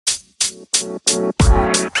All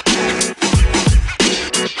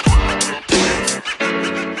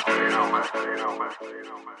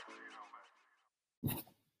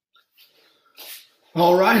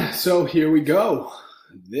right, so here we go.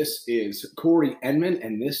 This is Corey Edmond,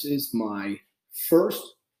 and this is my first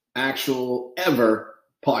actual ever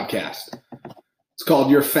podcast. It's called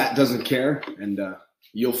Your Fat Doesn't Care, and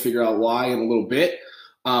you'll figure out why in a little bit.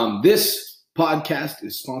 This podcast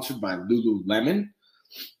is sponsored by Lululemon.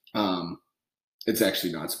 It's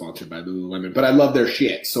actually not sponsored by Lululemon, but I love their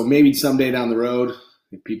shit. So maybe someday down the road,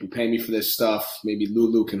 if people pay me for this stuff, maybe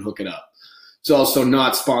Lulu can hook it up. It's also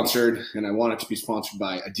not sponsored, and I want it to be sponsored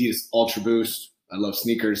by Adidas Ultra Boost. I love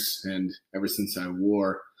sneakers, and ever since I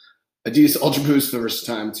wore Adidas Ultra Boost for the first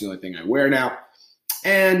time, it's the only thing I wear now.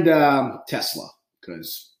 And Tesla,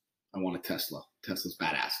 because I want a Tesla. Tesla's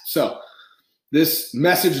badass. So this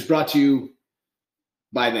message is brought to you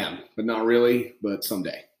by them, but not really, but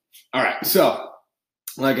someday. All right, so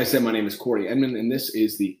like I said, my name is Corey Edmond, and this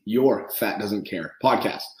is the Your Fat Doesn't Care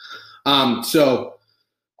podcast. So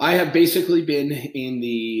I have basically been in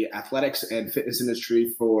the athletics and fitness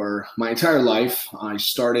industry for my entire life. I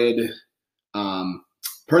started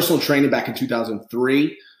personal training back in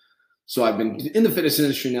 2003. So I've been in the fitness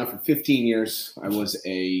industry now for 15 years. I was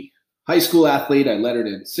a high school athlete. I lettered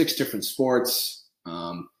in 6 different sports.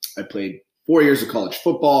 I played 4 years of college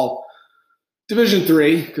football, Division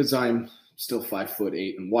III, because I'm still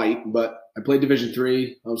 5'8" and white, but I played Division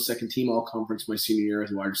III. I was second team all conference my senior year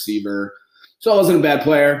as a wide receiver. So I wasn't a bad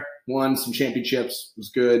player, won some championships, was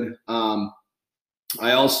good. I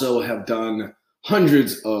also have done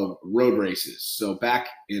hundreds of road races. So back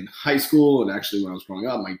in high school, and actually when I was growing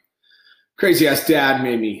up, my crazy-ass dad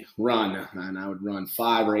made me run, and I would run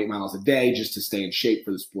 5 or 8 miles a day just to stay in shape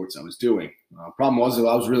for the sports I was doing. Problem was that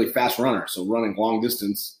I was a really fast runner, so running long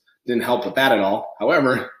distance didn't help with that at all.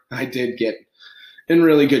 However, I did get in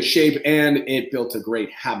really good shape, and it built a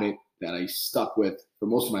great habit that I stuck with for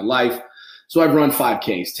most of my life. So I've run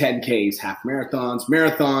 5Ks, 10Ks, half marathons,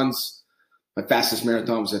 marathons. My fastest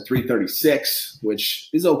marathon was at 3:36, which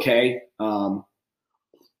is okay. A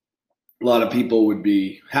lot of people would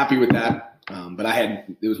be happy with that, but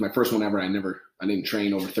it was my first one ever. I didn't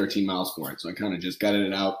train over 13 miles for it, so I kind of just gutted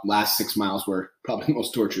it out. Last 6 miles were probably the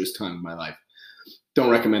most torturous time of my life. Don't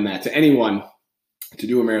recommend that to anyone to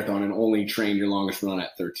do a marathon and only train your longest run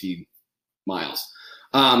at 13 miles.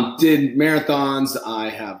 Did marathons. I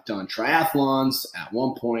have done triathlons. At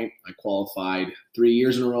one point, I qualified 3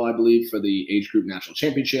 years in a row, I believe, for the age group national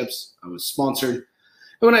championships. I was sponsored. And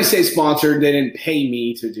when I say sponsored, they didn't pay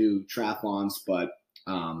me to do triathlons, but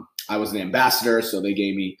I was an ambassador, so they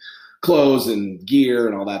gave me clothes and gear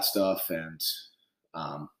and all that stuff, and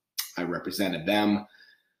I represented them.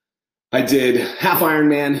 I did half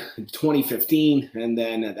Ironman in 2015, and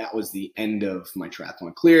then that was the end of my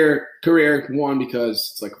triathlon career. One, because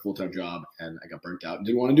it's like a full-time job, and I got burnt out and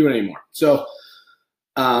didn't want to do it anymore. So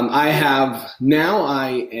I am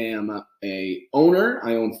a owner.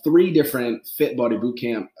 I own 3 different Fit Body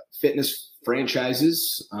Bootcamp fitness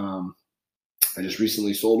franchises. I just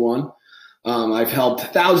recently sold one. I've helped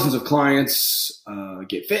thousands of clients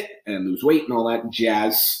get fit and lose weight and all that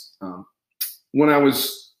jazz. When I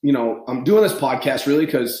was I'm doing this podcast really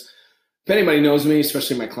because if anybody knows me,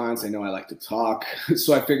 especially my clients, they know I like to talk.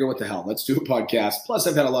 So I figure, what the hell, let's do a podcast. Plus,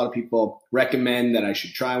 I've had a lot of people recommend that I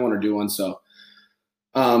should try one or do one. So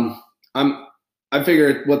I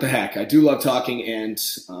figured, what the heck, I do love talking, and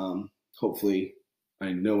hopefully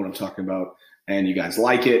I know what I'm talking about and you guys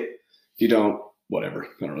like it. If you don't, whatever,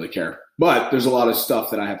 I don't really care. But there's a lot of stuff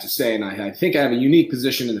that I have to say, and I think I have a unique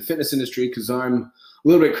position in the fitness industry because I'm a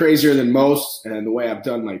little bit crazier than most, and the way I've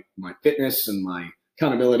done my fitness and my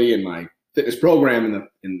accountability and my fitness program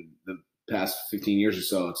in the past 15 years or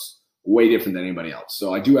so, it's way different than anybody else.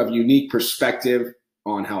 So I do have a unique perspective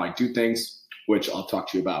on how I do things, which I'll talk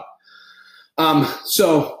to you about.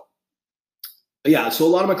 So a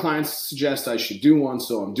lot of my clients suggest I should do one,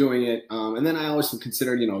 so I'm doing it. And then I always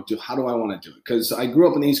consider, how do I want to do it? Because I grew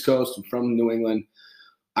up on the East Coast. I'm from New England.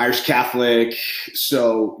 Irish Catholic,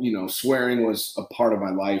 so, swearing was a part of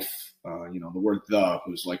my life. The word "the"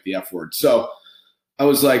 was like the F word. So I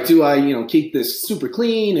was like, do I, keep this super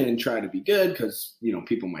clean and try to be good because,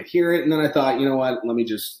 people might hear it? And then I thought, you know what, let me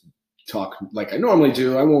just talk like I normally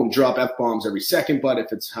do. I won't drop F-bombs every second, but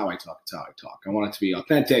if it's how I talk, it's how I talk. I want it to be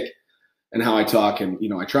authentic and how I talk. And,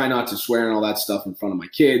 I try not to swear and all that stuff in front of my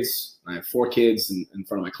kids. I have 4 kids in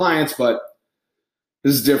front of my clients, but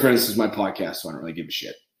this is different. This is my podcast, so I don't really give a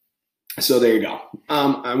shit. So there you go.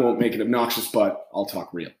 I won't make it obnoxious, but I'll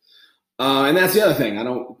talk real. And that's the other thing. I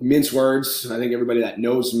don't mince words. I think everybody that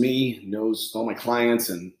knows me, knows all my clients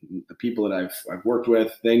and the people that I've worked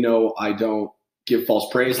with, they know I don't give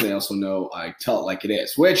false praise. And they also know I tell it like it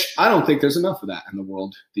is, which I don't think there's enough of that in the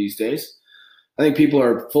world these days. I think people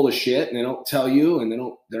are full of shit and they don't tell you and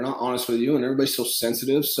they're not honest with you, and everybody's so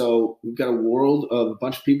sensitive. So we've got a world of a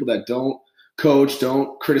bunch of people that don't coach,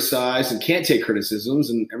 don't criticize, and can't take criticisms,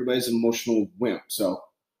 and everybody's an emotional wimp. So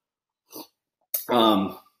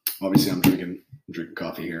obviously I'm drinking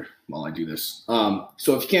coffee here while I do this.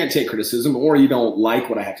 So if you can't take criticism or you don't like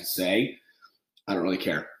what I have to say, I don't really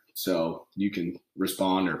care. So you can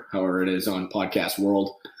respond or however it is on podcast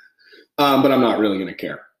world. But I'm not really going to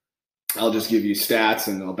care. I'll just give you stats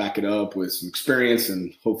and I'll back it up with some experience,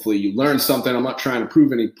 and hopefully you learn something. I'm not trying to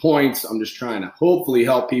prove any points. I'm just trying to hopefully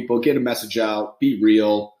help people get a message out, be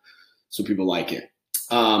real, so people like it.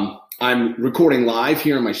 I'm recording live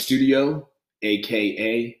here in my studio,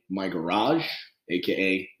 AKA my garage,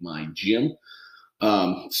 AKA my gym.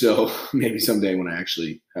 So maybe someday when I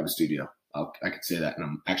actually have a studio, I could say that, and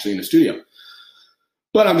I'm actually in a studio.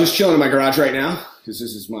 But I'm just chilling in my garage right now because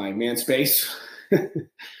this is my man space.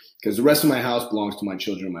 Because the rest of my house belongs to my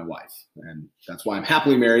children and my wife. And that's why I'm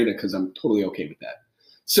happily married, because I'm totally okay with that.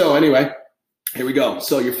 So anyway, here we go.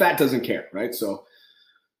 So your fat doesn't care, right? So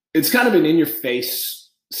it's kind of an in-your-face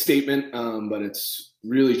statement, but it's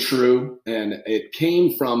really true. And it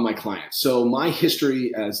came from my clients. So my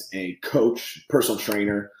history as a coach, personal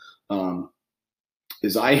trainer,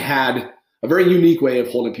 is I had a very unique way of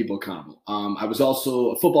holding people accountable. I was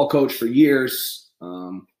also a football coach for years.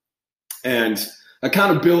 And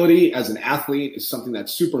accountability as an athlete is something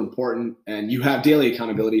that's super important, and you have daily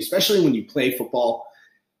accountability, especially when you play football.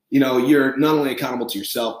 You know, you're not only accountable to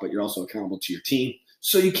yourself, but you're also accountable to your team.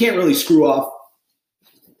 So you can't really screw up.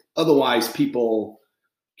 Otherwise, your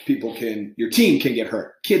team can get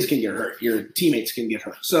hurt. Kids can get hurt. Your teammates can get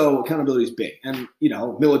hurt. So accountability is big. And, you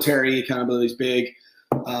know, military accountability is big.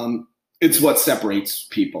 It's what separates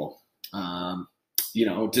people,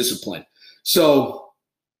 discipline. So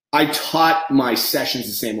I taught my sessions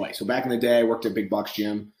the same way. So back in the day, I worked at Big Box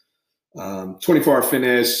Gym, 24-hour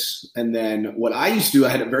fitness. And then what I used to do, I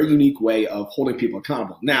had a very unique way of holding people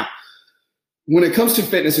accountable. Now, when it comes to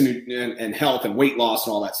fitness and health and weight loss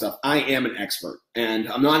and all that stuff, I am an expert. And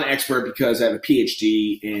I'm not an expert because I have a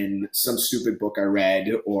PhD in some stupid book I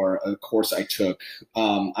read or a course I took.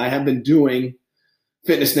 I have been doing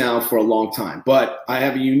fitness now for a long time, but I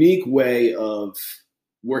have a unique way of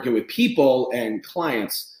working with people and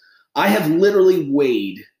clients. I have literally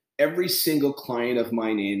weighed every single client of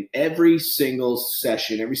mine in every single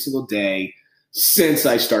session, every single day since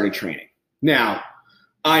I started training. Now,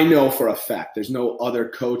 I know for a fact there's no other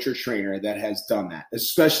coach or trainer that has done that,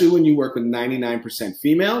 especially when you work with 99%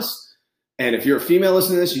 females. And if you're a female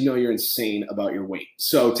listening to this, you know you're insane about your weight.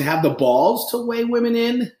 So to have the balls to weigh women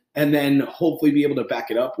in and then hopefully be able to back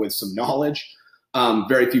it up with some knowledge,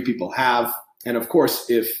 very few people have. And of course,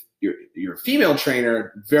 if you're a female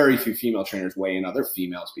trainer, very few female trainers weigh in other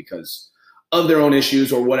females because of their own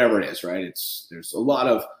issues or whatever it is, right? There's a lot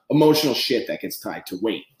of emotional shit that gets tied to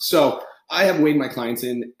weight. So I have weighed my clients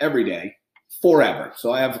in every day forever.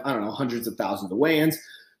 So I have, hundreds of thousands of weigh-ins.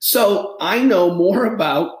 So I know more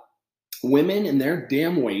about women and their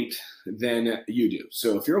damn weight than you do.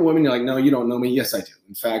 So if you're a woman, you're like, no, you don't know me. Yes, I do.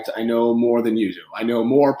 In fact, I know more than you do. I know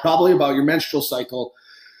more probably about your menstrual cycle,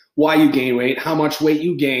 why you gain weight, how much weight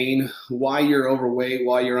you gain, why you're overweight,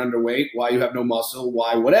 why you're underweight, why you have no muscle,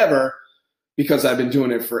 why whatever, because I've been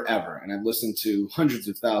doing it forever. And I've listened to hundreds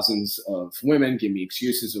of thousands of women give me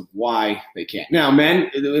excuses of why they can't. Now,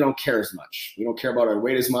 men, we don't care as much. We don't care about our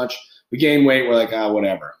weight as much. We gain weight, we're like,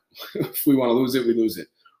 whatever. If we want to lose it, we lose it.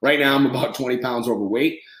 Right now, I'm about 20 pounds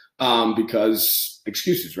overweight because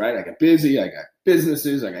excuses, right? I got busy, I got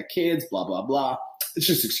businesses, I got kids, blah, blah, blah. It's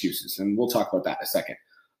just excuses. And we'll talk about that in a second.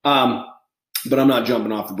 But I'm not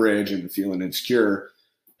jumping off the bridge and feeling insecure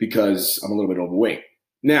because I'm a little bit overweight.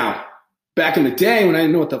 Now, back in the day when I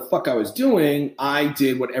didn't know what the fuck I was doing, I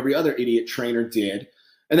did what every other idiot trainer did,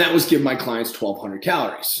 and that was give my clients 1,200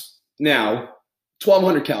 calories. Now,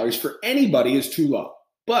 1,200 calories for anybody is too low.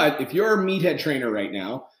 But if you're a meathead trainer right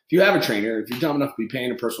now, if you have a trainer, if you're dumb enough to be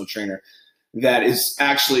paying a personal trainer that is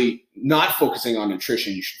actually not focusing on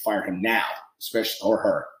nutrition, you should fire him now, or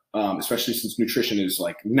her. Especially since nutrition is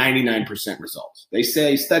like 99% results. They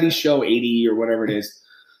say studies show 80 or whatever it is,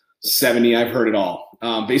 70. I've heard it all.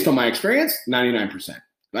 Based on my experience, 99%. If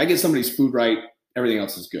I get somebody's food right, everything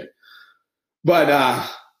else is good. But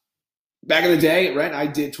back in the day, right, I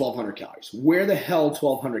did 1,200 calories. Where the hell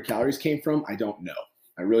 1,200 calories came from, I don't know.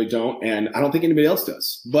 I really don't. And I don't think anybody else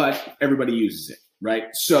does. But everybody uses it. right?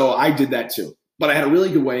 So I did that too. But I had a really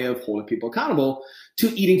good way of holding people accountable to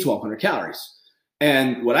eating 1,200 calories.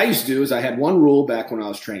 And what I used to do is I had one rule back when I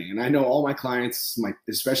was training. And I know all my clients,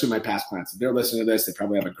 especially my past clients, if they're listening to this, they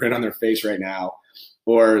probably have a grin on their face right now,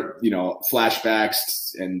 or,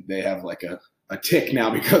 flashbacks, and they have like a tick now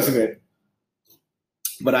because of it.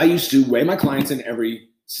 But I used to weigh my clients in every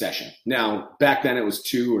session. Now, back then it was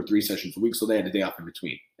 2 or 3 sessions a week, so they had a day off in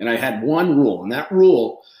between. And I had one rule, and that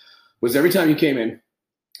rule was every time you came in,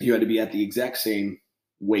 you had to be at the exact same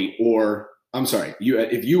weight,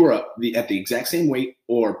 if you were at the exact same weight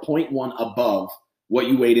or 0.1 above what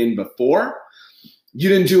you weighed in before, you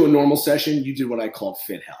didn't do a normal session, you did what I called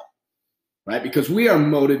fit hell, right? Because we are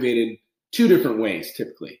motivated 2 different ways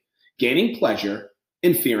typically, gaining pleasure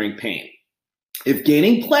and fearing pain. If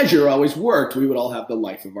gaining pleasure always worked, we would all have the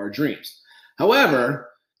life of our dreams. However,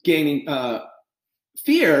 gaining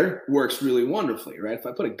fear works really wonderfully, right? If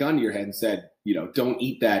I put a gun to your head and said, don't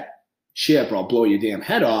eat that chip or I'll blow your damn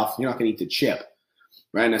head off, you're not going to eat the chip,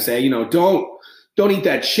 right? And I say, don't eat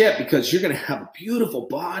that chip because you're going to have a beautiful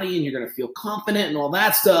body and you're going to feel confident and all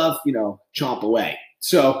that stuff, chomp away.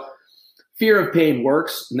 So fear of pain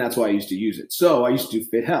works, and that's why I used to use it. So I used to do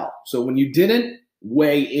fit hell. So when you didn't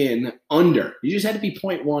weigh in under, you just had to be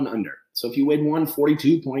 0.1 under. So if you weighed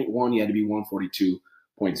 142.1, you had to be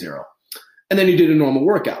 142.0. And then you did a normal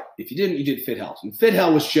workout. If you didn't, you did fit hell. And fit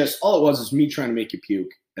hell was just, all it was is me trying to make you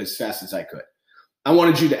puke as fast as I could. I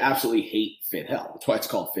wanted you to absolutely hate fit hell. That's why it's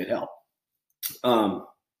called fit hell. And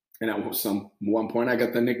at one point I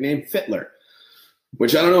got the nickname Fitler,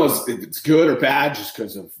 which I don't know if it's good or bad just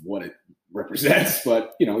because of what it represents.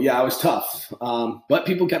 But, I was tough. But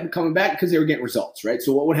people kept coming back because they were getting results, right?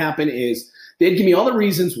 So what would happen is they'd give me all the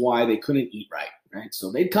reasons why they couldn't eat right?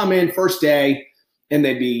 So they'd come in first day, and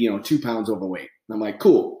they'd be, 2 pounds overweight. And I'm like,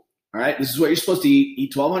 cool. All right, this is what you're supposed to eat.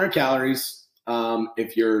 Eat 1,200 calories.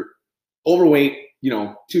 If you're overweight,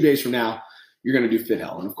 2 days from now, you're going to do fit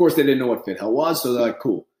hell. And of course, they didn't know what fit hell was. So they're like,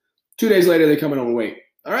 cool. 2 days later, they come in overweight.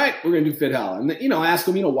 All right, we're going to do fit hell. And then, I ask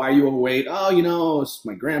them, why are you overweight? Oh, it's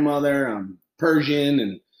my grandmother. I'm Persian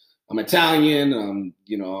and I'm Italian.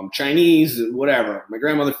 I'm Chinese, whatever. My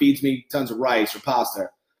grandmother feeds me tons of rice or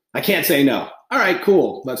pasta. I can't say no. All right,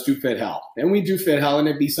 cool. Let's do fit hell. And we do fit hell, and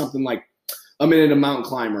it'd be something like a minute of mountain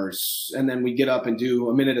climbers, and then we get up and do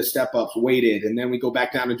a minute of step ups weighted, and then we go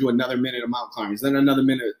back down and do another minute of mountain climbers, then another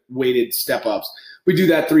minute weighted step ups. We do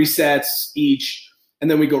that 3 sets each,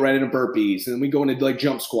 and then we go right into burpees, and then we go into like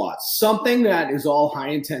jump squats, something that is all high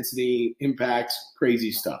intensity, impact,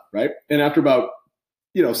 crazy stuff, right? And after about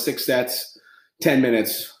 6 sets, 10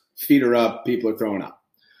 minutes, feet are up, people are throwing up.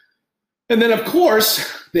 And then, of course,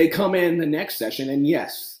 they come in the next session, and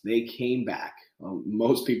yes, they came back.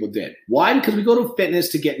 Most people did. Why? Because we go to fitness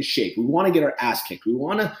to get in shape. We want to get our ass kicked. We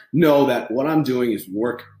want to know that what I'm doing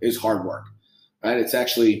is hard work, right? It's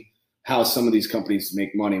actually how some of these companies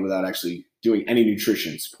make money without actually doing any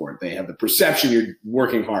nutrition support. They have the perception you're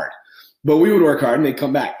working hard. But we would work hard, and they'd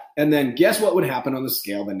come back. And then guess what would happen on the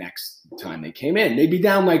scale the next time they came in? They'd be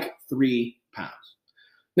down like 3 pounds.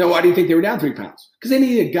 Now, why do you think they were down 3 pounds? Because they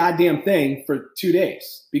needed a goddamn thing for 2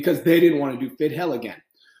 days because they didn't want to do fit hell again.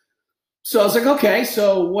 So I was like, okay,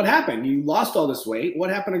 so what happened? You lost all this weight.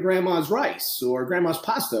 What happened to grandma's rice or grandma's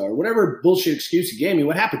pasta or whatever bullshit excuse you gave me?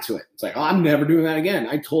 What happened to it? It's like, I'm never doing that again.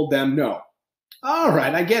 I told them no. All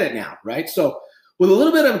right, I get it now, right? So with a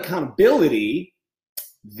little bit of accountability,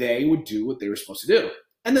 they would do what they were supposed to do.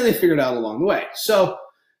 And then they figured it out along the way. So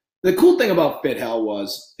the cool thing about fit hell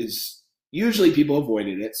is usually people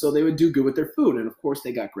avoided it, so they would do good with their food. And of course,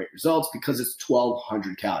 they got great results because it's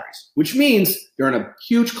 1,200 calories, which means you're in a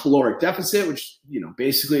huge caloric deficit, which,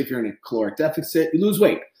 basically if you're in a caloric deficit, you lose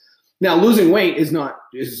weight. Now, losing weight is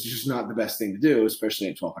just not the best thing to do, especially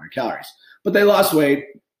at 1,200 calories. But they lost weight.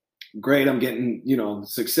 Great, I'm getting,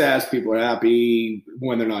 success. People are happy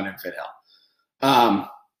when they're not in fit hell.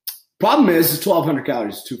 Problem is 1,200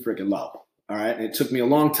 calories is too freaking low. All right. And it took me a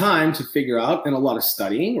long time to figure out and a lot of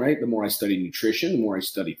studying, right? The more I studied nutrition, the more I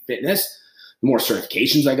studied fitness, the more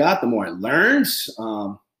certifications I got, the more I learned,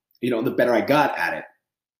 the better I got at it.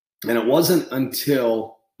 And it wasn't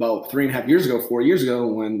until about 3.5 years ago, 4 years ago,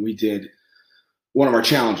 when we did one of our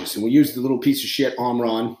challenges and we used the little piece of shit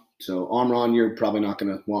Omron. So Omron, you're probably not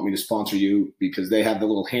going to want me to sponsor you because they have the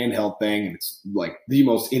little handheld thing and it's like the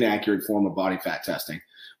most inaccurate form of body fat testing.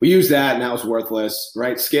 We used that and that was worthless,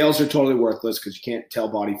 right? Scales are totally worthless because you can't tell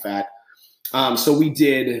body fat. So we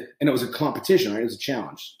did, and it was a competition, right? It was a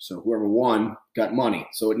challenge. So whoever won got money.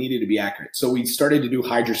 So it needed to be accurate. So we started to do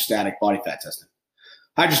hydrostatic body fat testing.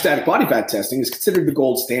 Hydrostatic body fat testing is considered the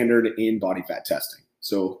gold standard in body fat testing.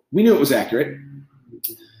 So we knew it was accurate.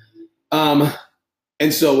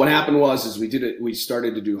 And so what happened was we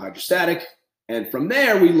started to do hydrostatic. And from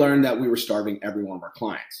there, we learned that we were starving every one of our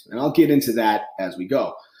clients. And I'll get into that as we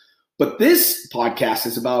go. But this podcast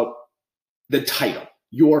is about the title,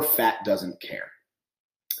 Your Fat Doesn't Care,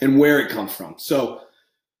 and where it comes from. So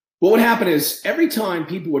what would happen is every time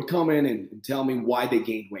people would come in and tell me why they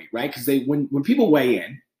gained weight, right? Because when people weigh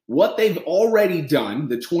in, what they've already done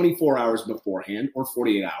the 24 hours beforehand or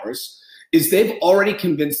 48 hours is they've already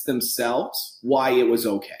convinced themselves why it was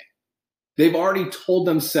okay. They've already told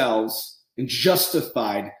themselves and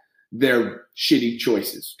justified their shitty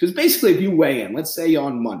choices. Because basically, if you weigh in, let's say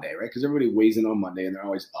on Monday, right? Because everybody weighs in on Monday and they're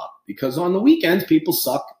always up. Because on the weekends, people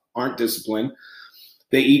suck, aren't disciplined.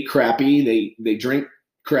 They eat crappy. They drink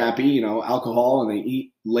crappy, alcohol, and they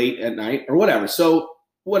eat late at night or whatever. So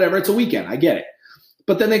whatever, it's a weekend. I get it.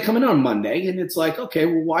 But then they come in on Monday and it's like, okay,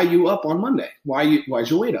 well, why are you up on Monday? Why's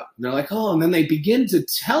your weight up? And they're like, oh, and then they begin to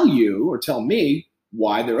tell you or tell me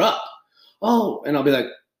why they're up. Oh, and I'll be like,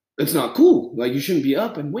 it's not cool. Like, you shouldn't be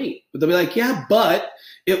up and wait. But they'll be like, yeah, but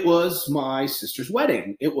it was my sister's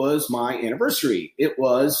wedding. It was my anniversary. It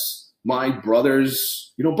was my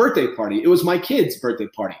brother's, birthday party. It was my kid's birthday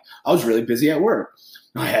party. I was really busy at work.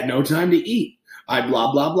 I had no time to eat. I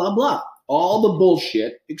blah, blah, blah, blah. All the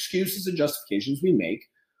bullshit excuses and justifications we make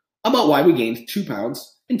about why we gained 2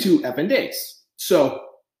 pounds in 2 effing days. So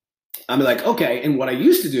I'm like, okay. And what I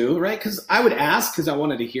used to do, right? Because I would ask because I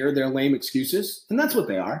wanted to hear their lame excuses. And that's what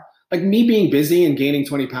they are. Like, me being busy and gaining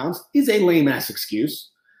 20 pounds is a lame ass excuse.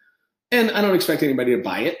 And I don't expect anybody to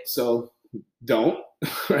buy it. So don't,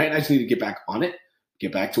 right? I just need to get back on it,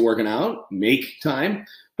 get back to working out, make time.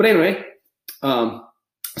 But anyway,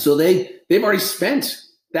 so they've already spent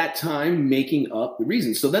that time making up the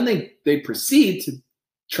reason. So then they proceed to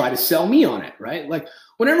try to sell me on it, right? Like,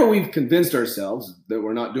 whenever we've convinced ourselves that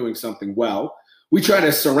we're not doing something well, we try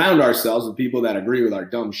to surround ourselves with people that agree with our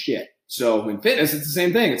dumb shit. So in fitness, it's the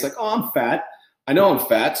same thing. It's like, oh, I'm fat. I know I'm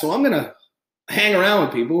fat. So I'm going to hang around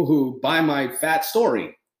with people who buy my fat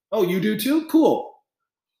story. Oh, you do too? Cool.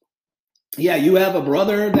 Yeah, you have a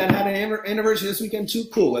brother that had an anniversary this weekend too?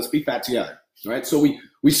 Cool. Let's be fat together. Right? So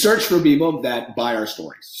we search for people that buy our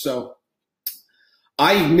stories. So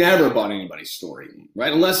I never bought anybody's story,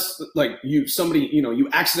 right? Unless like you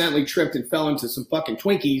accidentally tripped and fell into some fucking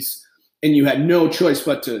Twinkies and you had no choice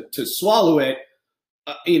but to swallow it,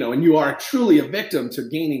 and you are truly a victim to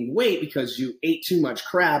gaining weight because you ate too much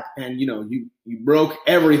crap and, you broke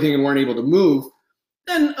everything and weren't able to move,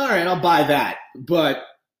 then all right, I'll buy that. But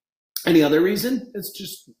any other reason? It's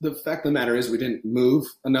just the fact of the matter is we didn't move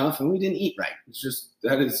enough and we didn't eat right. It's just,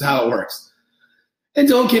 that is how it works. And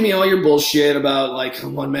don't give me all your bullshit about like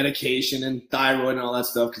I'm on medication and thyroid and all that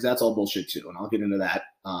stuff, because that's all bullshit too. And I'll get into that.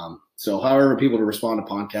 So however people to respond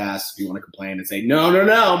to podcasts, if you want to complain and say, no,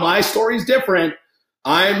 my story's different.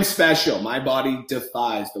 I'm special. My body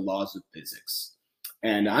defies the laws of physics.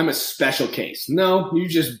 And I'm a special case. No, you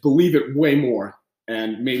just believe it way more.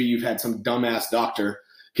 And maybe you've had some dumbass doctor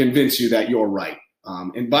convince you that you're right.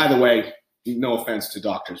 And by the way, no offense to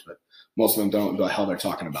doctors, but most of them don't know the hell they're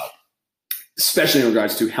talking about, especially in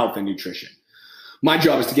regards to health and nutrition. My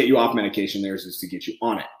job is to get you off medication. Theirs is to get you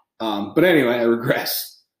on it. But anyway, I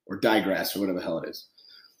digress or whatever the hell it is.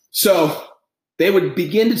 So they would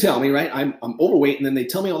begin to tell me, right, I'm overweight, and then they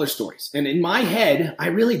tell me all their stories. And in my head, I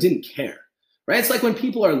really didn't care, right? It's like when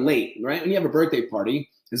people are late, right? When you have a birthday party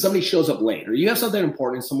and somebody shows up late, or you have something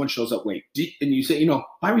important and someone shows up late, and you say,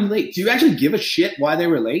 why were you late? Do you actually give a shit why they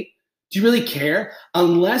were late? Do you really care?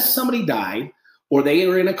 Unless somebody died or they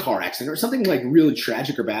were in a car accident or something like really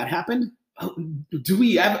tragic or bad happened, do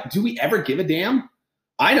we ever give a damn?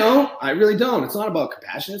 I don't. I really don't. It's not about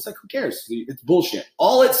compassion. It's like, who cares? It's bullshit.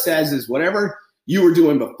 All it says is whatever you were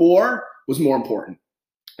doing before was more important,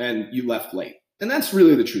 and you left late. And that's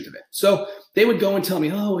really the truth of it. So they would go and tell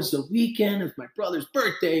me, oh, it was the weekend of my brother's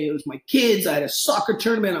birthday. It was my kids. I had a soccer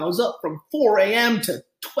tournament. I was up from 4 a.m. to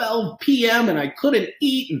 12 p.m. and I couldn't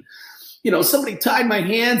eat. And, somebody tied my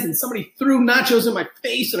hands and somebody threw nachos in my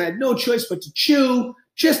face and I had no choice but to chew.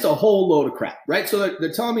 Just a whole load of crap, right? So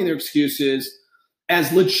they're telling me their excuses,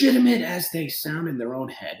 as legitimate as they sound in their own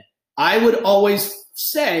head. I would always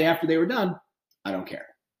say after they were done, I don't care,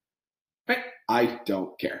 right? I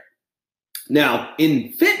don't care. Now,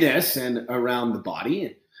 in fitness and around the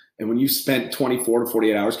body, and when you spent 24 to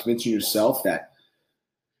 48 hours convincing yourself that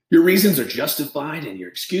your reasons are justified and your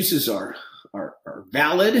excuses are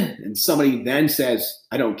valid, and somebody then says,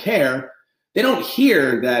 I don't care, they don't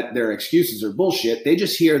hear that their excuses are bullshit. They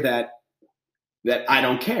just hear that I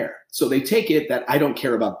don't care. So they take it that I don't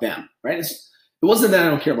care about them, right? It wasn't that I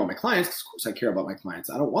don't care about my clients. Of course I care about my clients.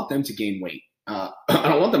 I don't want them to gain weight. I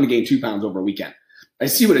don't want them to gain 2 pounds over a weekend. I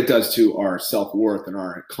see what it does to our self-worth and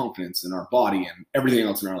our confidence and our body and everything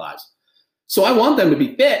else in our lives. So I want them to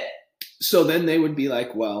be fit. So then they would be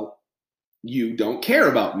like, well, you don't care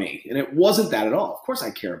about me. And it wasn't that at all. Of course I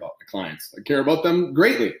care about my clients. I care about them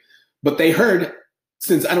greatly. But they heard,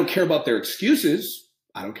 since I don't care about their excuses,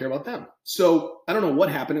 I don't care about them. So I don't know what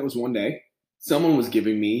happened. It was one day someone was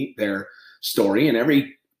giving me their story, and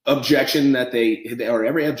every objection that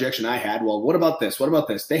every objection I had, well, what about this? What about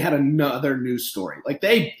this? They had another news story. Like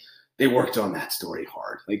they worked on that story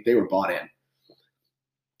hard. Like they were bought in.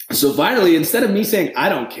 So finally, instead of me saying, I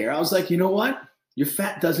don't care, I was like, you know what? Your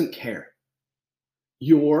fat doesn't care.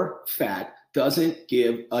 Your fat doesn't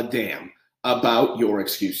give a damn about your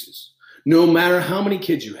excuses. No matter how many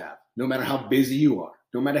kids you have, no matter how busy you are,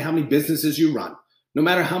 no matter how many businesses you run, no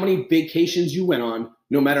matter how many vacations you went on,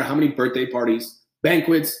 no matter how many birthday parties,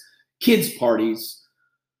 banquets, kids' parties,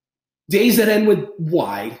 days that end with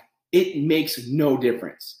Y, it makes no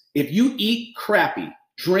difference. If you eat crappy,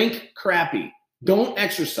 drink crappy, don't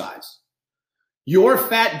exercise, your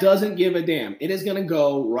fat doesn't give a damn. It is going to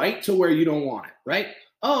go right to where you don't want it, right?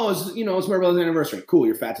 Oh, it's my brother's anniversary. Cool,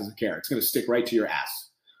 your fat doesn't care. It's going to stick right to your ass.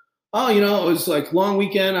 Oh, it was like long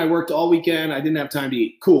weekend. I worked all weekend. I didn't have time to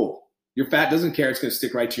eat. Cool. Your fat doesn't care. It's going to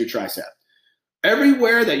stick right to your tricep.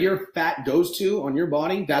 Everywhere that your fat goes to on your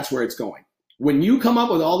body, that's where it's going. When you come up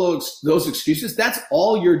with all those excuses, that's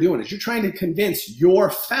all you're doing is you're trying to convince your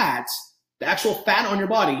fat, the actual fat on your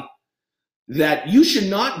body, that you should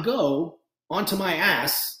not go onto my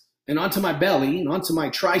ass and onto my belly and onto my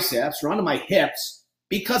triceps or onto my hips,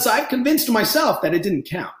 because I've convinced myself that it didn't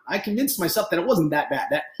count. I convinced myself that it wasn't that bad.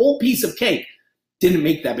 That whole piece of cake didn't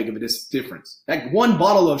make that big of a difference. That one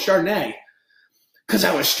bottle of Chardonnay, because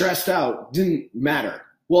I was stressed out, didn't matter.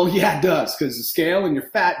 Well, yeah, it does, because the scale and your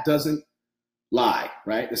fat doesn't lie,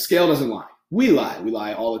 right? The scale doesn't lie. We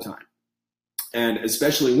lie all the time. And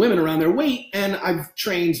especially women around their weight, and I've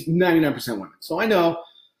trained 99% women. So I know.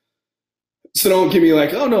 So don't give me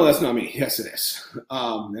like, oh, no, that's not me. Yes, it is.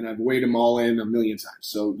 And I've weighed them all in a million times.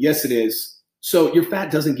 So yes, it is. So your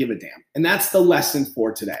fat doesn't give a damn. And that's the lesson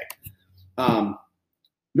for today.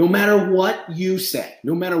 No matter what you say,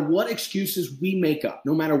 no matter what excuses we make up,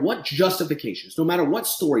 no matter what justifications, no matter what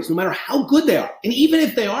stories, no matter how good they are, and even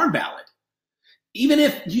if they are valid, even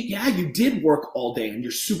if, you did work all day and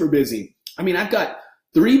you're super busy. I mean, I've got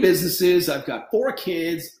 3 businesses, I've got 4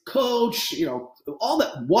 kids, coach, all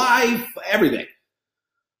that, wife, everything.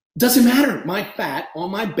 Doesn't matter. My fat on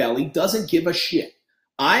my belly doesn't give a shit.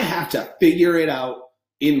 I have to figure it out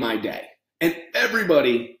in my day. And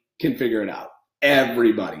everybody can figure it out.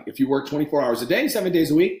 Everybody. If you work 24 hours a day, 7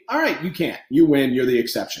 days a week, all right, you can't. You win, you're the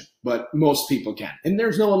exception. But most people can. And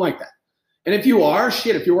there's no one like that. And if you are,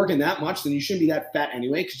 if you're working that much, then you shouldn't be that fat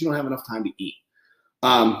anyway, because you don't have enough time to eat.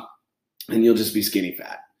 And you'll just be skinny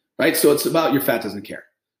fat, right? So it's about your fat doesn't care.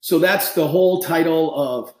 So that's the whole title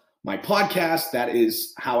of my podcast. That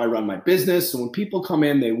is how I run my business. So when people come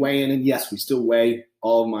in, they weigh in, and yes, we still weigh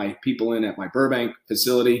all of my people in at my Burbank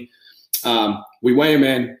facility. We weigh them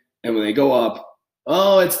in, and when they go up,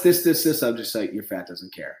 oh, it's this. I'm just like, your fat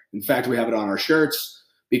doesn't care. In fact, we have it on our shirts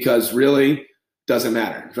because really doesn't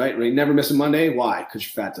matter, right? We never miss a Monday. Why? Because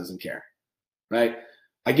your fat doesn't care, right?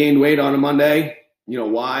 I gained weight on a Monday.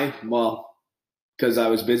 Why? Well, because I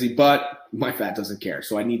was busy, but my fat doesn't care.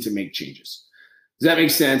 So I need to make changes. Does that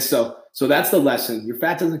make sense? So that's the lesson. Your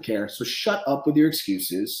fat doesn't care. So shut up with your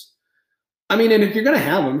excuses. I mean, and if you're going to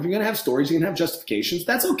have them, if you're going to have stories, you're going to have justifications,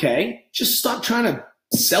 that's okay. Just stop trying to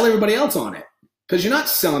sell everybody else on it, because you're not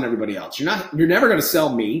selling everybody else. You're never going to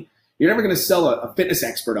sell me. You're never going to sell a fitness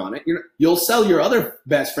expert on it. You'll sell your other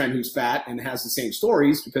best friend who's fat and has the same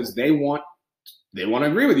stories because they want to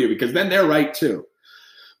agree with you, because then they're right too.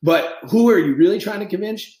 But who are you really trying to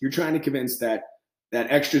convince? You're trying to convince that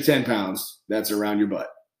extra 10 pounds that's around your butt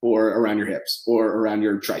or around your hips or around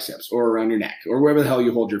your triceps or around your neck or wherever the hell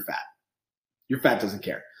you hold your fat. Your fat doesn't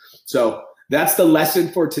care. So that's the lesson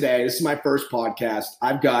for today. This is my first podcast.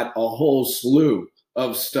 I've got a whole slew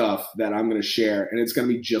of stuff that I'm going to share, and it's going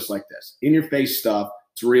to be just like this. In your face stuff.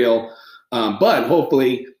 It's real, but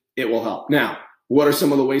hopefully it will help. Now, what are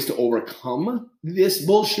some of the ways to overcome this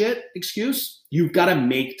bullshit excuse? You've got to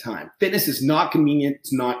make time. Fitness is not convenient.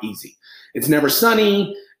 It's not easy. It's never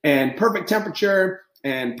sunny and perfect temperature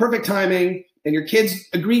and perfect timing, and your kids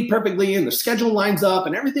agree perfectly and the schedule lines up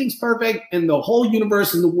and everything's perfect, and the whole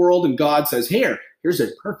universe and the world and God says, here's a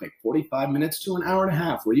perfect 45 minutes to an hour and a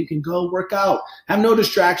half where you can go work out, have no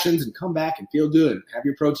distractions, and come back and feel good, have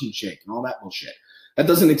your protein shake and all that bullshit. That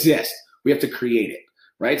doesn't exist. We have to create it.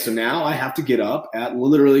 Right? So now I have to get up at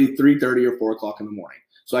literally 3:30 or 4 o'clock in the morning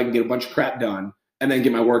so I can get a bunch of crap done and then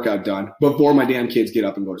get my workout done before my damn kids get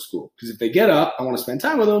up and go to school. Because if they get up, I want to spend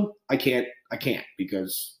time with them. I can't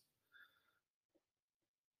because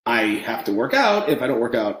I have to work out. If I don't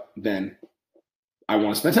work out, then I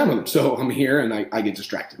want to spend time with them. So I'm here and I get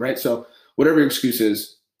distracted, right? So whatever your excuse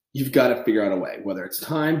is, you've got to figure out a way. Whether it's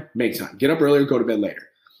time, make time. Get up earlier, go to bed later.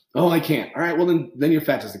 Oh, I can't. All right, well then your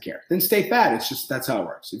fat doesn't care. Then stay fat. It's just that's how it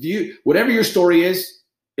works. Whatever your story is,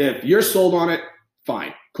 if you're sold on it,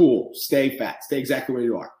 fine, cool. Stay fat. Stay exactly where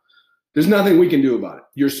you are. There's nothing we can do about it.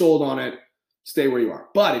 You're sold on it. Stay where you are.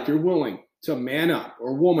 But if you're willing to man up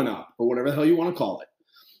or woman up or whatever the hell you want to call it,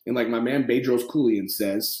 and like my man Bedros Koulian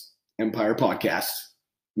says, Empire Podcast,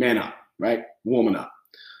 man up, right? Woman up.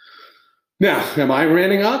 Now, am I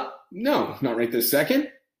ranting up? No, not right this second.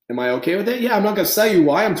 Am I okay with it? Yeah, I'm not going to tell you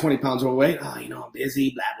why I'm 20 pounds overweight. Oh, I'm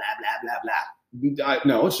busy, blah, blah, blah, blah, blah.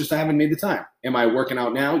 No, it's just I haven't made the time. Am I working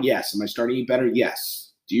out now? Yes. Am I starting to eat better?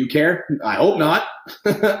 Yes. Do you care? I hope not.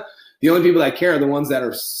 The only people that care are the ones that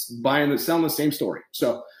are selling the same story.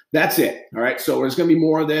 So that's it. All right. So there's going to be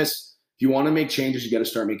more of this. If you want to make changes, you got to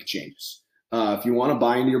start making changes. If you want to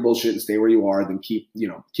buy into your bullshit and stay where you are, then keep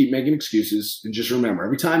making excuses. And just remember,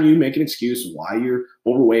 every time you make an excuse why you're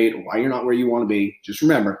overweight or why you're not where you want to be, just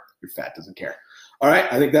remember your fat doesn't care. All right.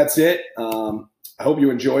 I think that's it. I hope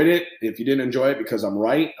you enjoyed it. If you didn't enjoy it because I'm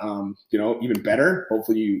right, even better.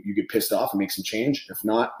 Hopefully you get pissed off and make some change. If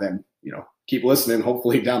not, then, keep listening.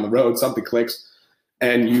 Hopefully down the road, something clicks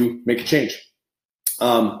and you make a change.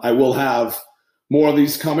 I will have more of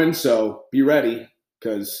these coming. So be ready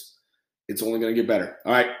because it's only going to get better.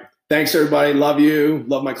 All right. Thanks, everybody. Love you.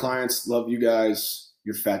 Love my clients. Love you guys.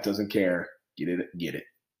 Your fat doesn't care. Get it.